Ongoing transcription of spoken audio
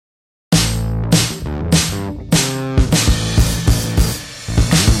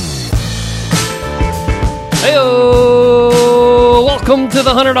Welcome to the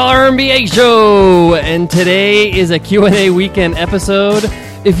 $100 MBA Show, and today is a Q&A weekend episode.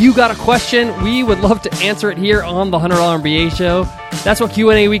 If you got a question, we would love to answer it here on the $100 MBA Show. That's what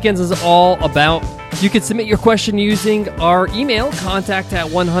Q&A Weekends is all about. You can submit your question using our email,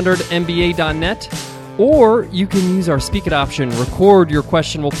 contact@100mba.net, or you can use our Speak It option, record your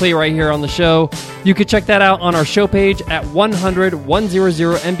question. We'll play right here on the show. You can check that out on our show page at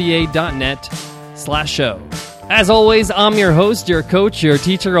 100mba.net/show. As always, I'm your host, your coach, your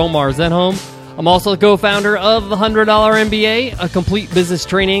teacher, Omar Zenhom. I'm also the co-founder of the $100 MBA, a complete business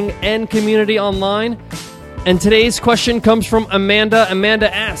training and community online. And today's question comes from Amanda.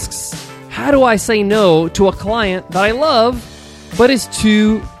 Amanda asks, how do I say no to a client that I love but is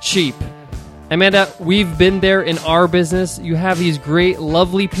too cheap? Amanda, we've been there in our business. You have these great,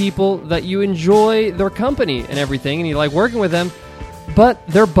 lovely people that you enjoy their company and everything, and you like working with them. But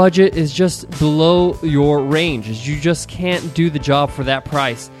their budget is just below your range. You just can't do the job for that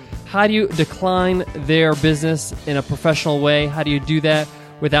price. How do you decline their business in a professional way? How do you do that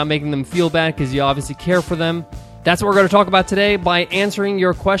without making them feel bad because you obviously care for them? That's what we're going to talk about today by answering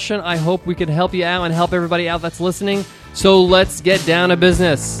your question. I hope we can help you out and help everybody out that's listening. So let's get down to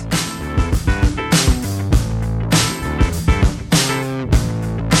business.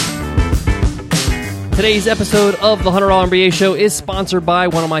 Today's episode of the $100 MBA Show is sponsored by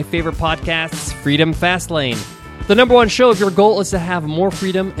one of my favorite podcasts, Freedom Fastlane. The number one show if your goal is to have more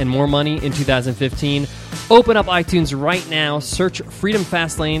freedom and more money in 2015. Open up iTunes right now, search Freedom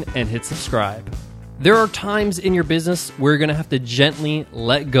Fastlane, and hit subscribe. There are times in your business where you're going to have to gently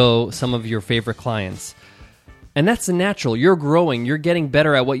let go some of your favorite clients. And that's natural. You're growing. You're getting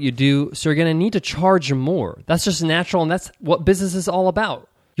better at what you do, so you're going to need to charge more. That's just natural, and that's what business is all about.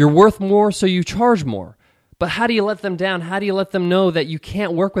 You're worth more, so you charge more. But how do you let them down? How do you let them know that you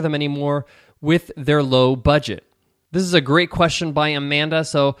can't work with them anymore with their low budget? This is a great question by Amanda,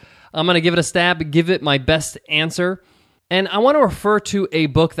 so I'm going to give it a stab, give it my best answer. And I want to refer to a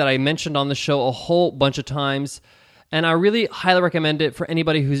book that I mentioned on the show a whole bunch of times, and I really highly recommend it for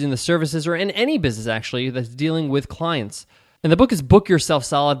anybody who's in the services or in any business, actually, that's dealing with clients. And the book is Book Yourself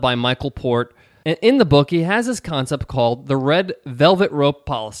Solid by Michael Port. And in the book, he has this concept called the Red Velvet Rope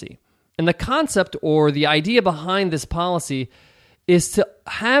Policy. And the concept or the idea behind this policy is to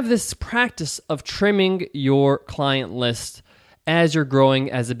have this practice of trimming your client list as you're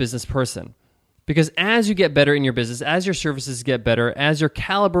growing as a business person. Because as you get better in your business, as your services get better, as your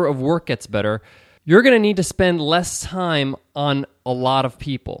caliber of work gets better, you're going to need to spend less time on a lot of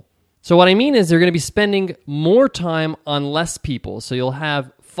people. So what I mean is you're going to be spending more time on less people. So you'll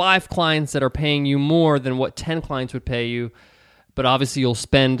have 5 clients that are paying you more than what 10 clients would pay you, but obviously you'll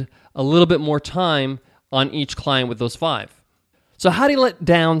spend a little bit more time on each client with those 5. So how do you let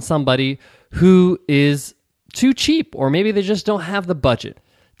down somebody who is too cheap, or maybe they just don't have the budget?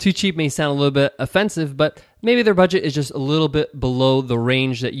 Too cheap may sound a little bit offensive, but maybe their budget is just a little bit below the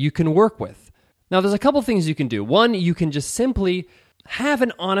range that you can work with. Now, there's a couple things you can do. One, you can just simply have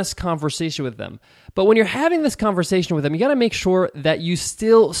an honest conversation with them. But when you're having this conversation with them, you got to make sure that you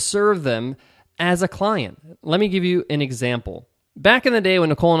still serve them as a client. Let me give you an example. Back in the day when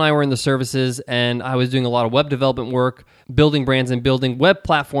Nicole and I were in the services and I was doing a lot of web development work, building brands and building web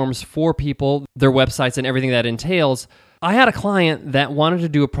platforms for people, their websites and everything that entails, I had a client that wanted to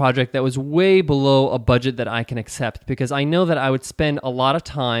do a project that was way below a budget that I can accept because I know that I would spend a lot of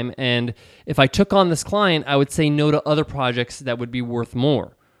time, and if I took on this client, I would say no to other projects that would be worth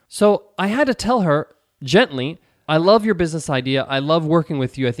more. So I had to tell her gently, I love your business idea. I love working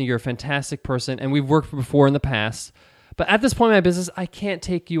with you. I think you're a fantastic person, and we've worked before in the past. But at this point in my business, I can't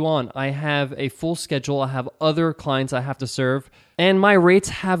take you on. I have a full schedule. I have other clients I have to serve, and my rates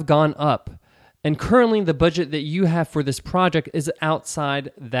have gone up. And currently, the budget that you have for this project is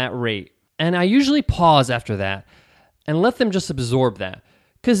outside that rate. And I usually pause after that and let them just absorb that.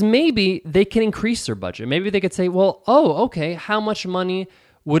 Because maybe they can increase their budget. Maybe they could say, well, okay, how much money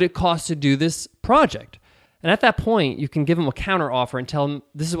would it cost to do this project? And at that point, you can give them a counter offer and tell them,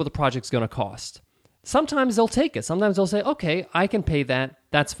 this is what the project's going to cost. Sometimes they'll take it. Sometimes they'll say, okay, I can pay that.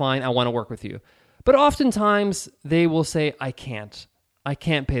 That's fine. I want to work with you. But oftentimes, they will say, I can't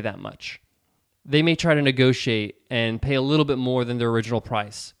pay that much. They may try to negotiate and pay a little bit more than their original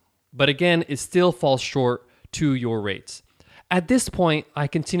price. But again, it still falls short to your rates. At this point, I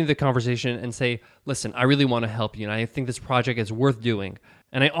continue the conversation and say, listen, I really want to help you, and I think this project is worth doing.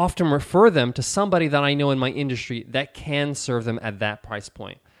 And I often refer them to somebody that I know in my industry that can serve them at that price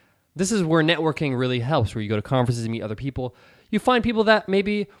point. This is where networking really helps, where you go to conferences and meet other people. You find people that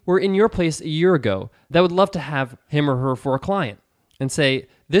maybe were in your place a year ago that would love to have him or her for a client and say,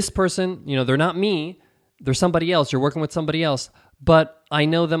 this person, they're not me, they're somebody else, you're working with somebody else, but I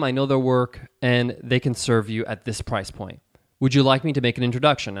know them, I know their work, and they can serve you at this price point. Would you like me to make an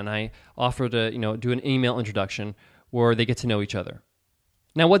introduction? And I offer to, do an email introduction where they get to know each other.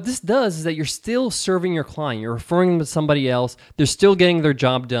 Now, what this does is that you're still serving your client. You're referring them to somebody else. They're still getting their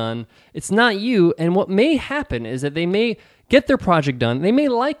job done. It's not you. And what may happen is that they may get their project done. They may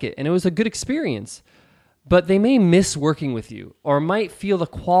like it, and it was a good experience. But they may miss working with you, or might feel the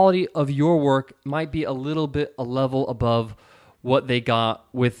quality of your work might be a level above what they got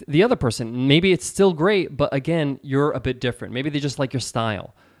with the other person. Maybe it's still great, but again, you're a bit different. Maybe they just like your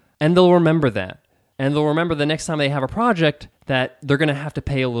style. And they'll remember that. And they'll remember the next time they have a project that they're going to have to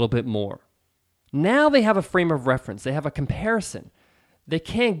pay a little bit more. Now they have a frame of reference. They have a comparison. They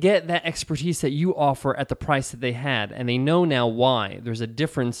can't get that expertise that you offer at the price that they had, and they know now why. There's a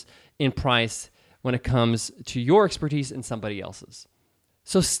difference in price when it comes to your expertise and somebody else's.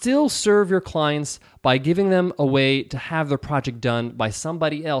 So still serve your clients by giving them a way to have their project done by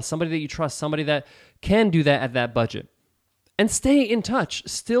somebody else, somebody that you trust, somebody that can do that at that budget. And stay in touch.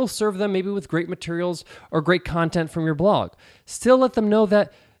 Still serve them maybe with great materials or great content from your blog. Still let them know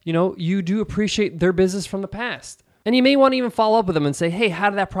that, you do appreciate their business from the past. And you may want to even follow up with them and say, hey, how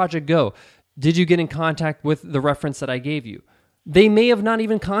did that project go? Did you get in contact with the reference that I gave you? They may have not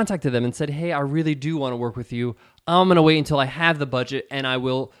even contacted them and said, hey, I really do want to work with you. I'm going to wait until I have the budget and I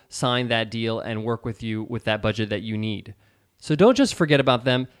will sign that deal and work with you with that budget that you need. So don't just forget about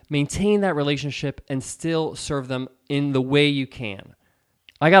them. Maintain that relationship and still serve them in the way you can.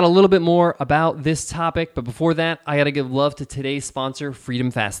 I got a little bit more about this topic, but before that, I got to give love to today's sponsor,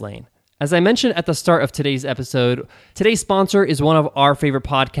 Freedom Fastlane. As I mentioned at the start of today's episode, today's sponsor is one of our favorite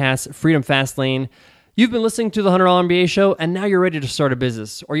podcasts, Freedom Fastlane. You've been listening to the $100 MBA show, and now you're ready to start a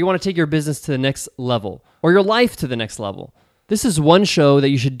business, or you want to take your business to the next level, or your life to the next level. This is one show that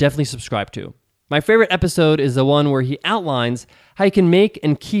you should definitely subscribe to. My favorite episode is the one where he outlines how you can make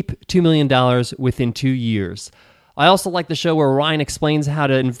and keep $2 million within 2 years. I also like the show where Ryan explains how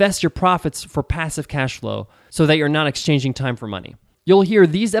to invest your profits for passive cash flow so that you're not exchanging time for money. You'll hear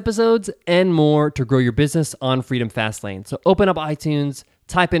these episodes and more to grow your business on Freedom Fastlane. So open up iTunes,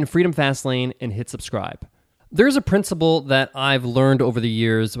 type in Freedom Fastlane, and hit subscribe. There's a principle that I've learned over the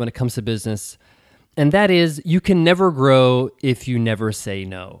years when it comes to business, and that is you can never grow if you never say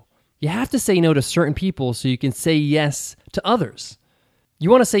no. You have to say no to certain people so you can say yes to others. You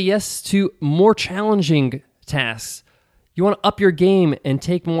want to say yes to more challenging tasks. You want to up your game and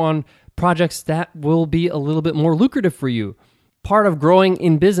take on projects that will be a little bit more lucrative for you. Part of growing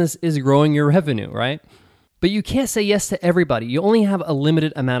in business is growing your revenue, right? But you can't say yes to everybody. You only have a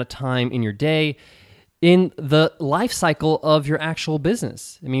limited amount of time in your day, in the life cycle of your actual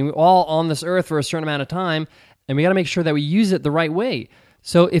business. I mean, we're all on this earth for a certain amount of time, and we got to make sure that we use it the right way.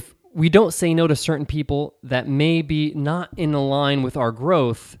 So if we don't say no to certain people that may be not in line with our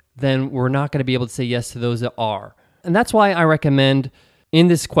growth, then we're not going to be able to say yes to those that are. And that's why I recommend in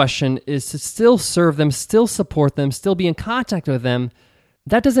this question is to still serve them, still support them, still be in contact with them.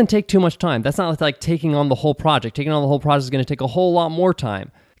 That doesn't take too much time. That's not like taking on the whole project. Taking on the whole project is going to take a whole lot more time.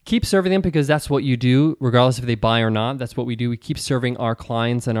 Keep serving them because that's what you do, regardless if they buy or not. That's what we do. We keep serving our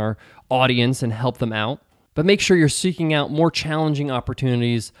clients and our audience and help them out. But make sure you're seeking out more challenging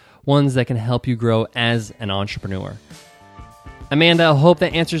opportunities, ones that can help you grow as an entrepreneur. Amanda, I hope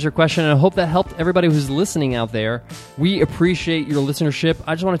that answers your question, and I hope that helped everybody who's listening out there. We appreciate your listenership.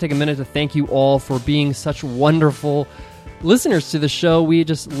 I just want to take a minute to thank you all for being such wonderful listeners to the show. We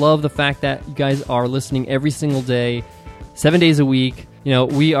just love the fact that you guys are listening every single day, 7 days a week.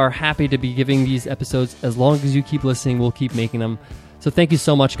 We are happy to be giving these episodes. As long as you keep listening, we'll keep making them. So thank you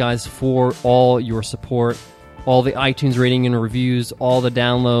so much, guys, for all your support, all the iTunes rating and reviews, all the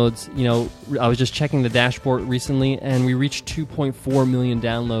downloads. I was just checking the dashboard recently, and we reached 2.4 million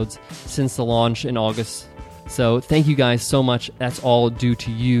downloads since the launch in August. So thank you guys so much. That's all due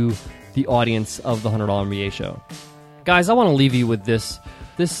to you, the audience of the $100 MBA show. Guys, I want to leave you with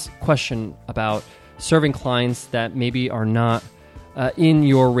this question about serving clients that maybe are not in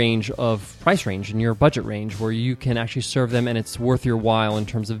your price range, in your budget range, where you can actually serve them and it's worth your while in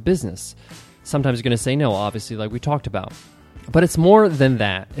terms of business. Sometimes you're going to say no, obviously, like we talked about. But it's more than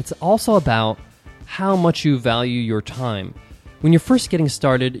that. It's also about how much you value your time. When you're first getting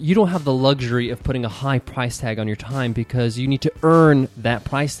started, you don't have the luxury of putting a high price tag on your time because you need to earn that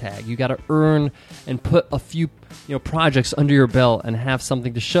price tag. You got to earn and put a few projects under your belt and have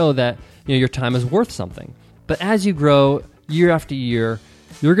something to show that your time is worth something. But as you grow year after year,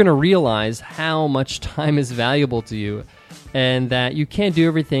 you're going to realize how much time is valuable to you and that you can't do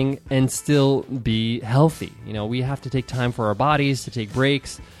everything and still be healthy. We have to take time for our bodies, to take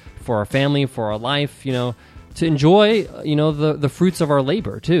breaks, for our family, for our life, to enjoy, the fruits of our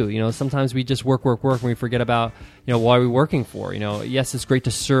labor too. Sometimes we just work, and we forget about, what are we working for? Yes, it's great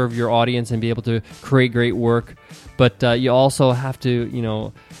to serve your audience and be able to create great work, but you also have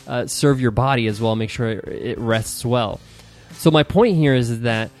to, serve your body as well, make sure it rests well. So my point here is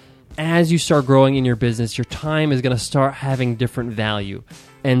that as you start growing in your business, your time is going to start having different value.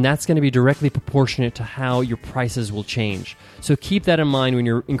 And that's going to be directly proportionate to how your prices will change. So keep that in mind when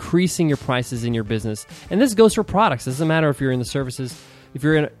you're increasing your prices in your business. And this goes for products. It doesn't matter if you're in the services. If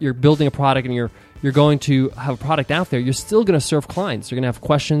you're building a product and you're going to have a product out there, you're still going to serve clients. You're going to have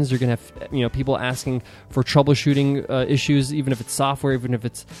questions. You're going to have people asking for troubleshooting issues, even if it's software, even if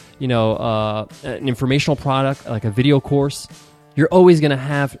it's an informational product like a video course. You're always going to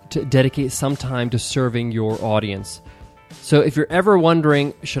have to dedicate some time to serving your audience. So if you're ever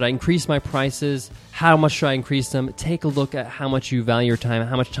wondering, should I increase my prices? How much should I increase them? Take a look at how much you value your time,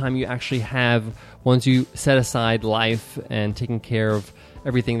 how much time you actually have once you set aside life and taking care of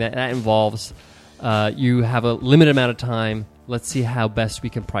everything that involves. You have a limited amount of time. Let's see how best we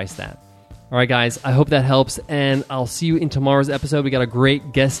can price that. All right, guys, I hope that helps, and I'll see you in tomorrow's episode. We got a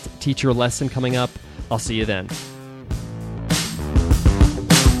great guest teacher lesson coming up. I'll see you then.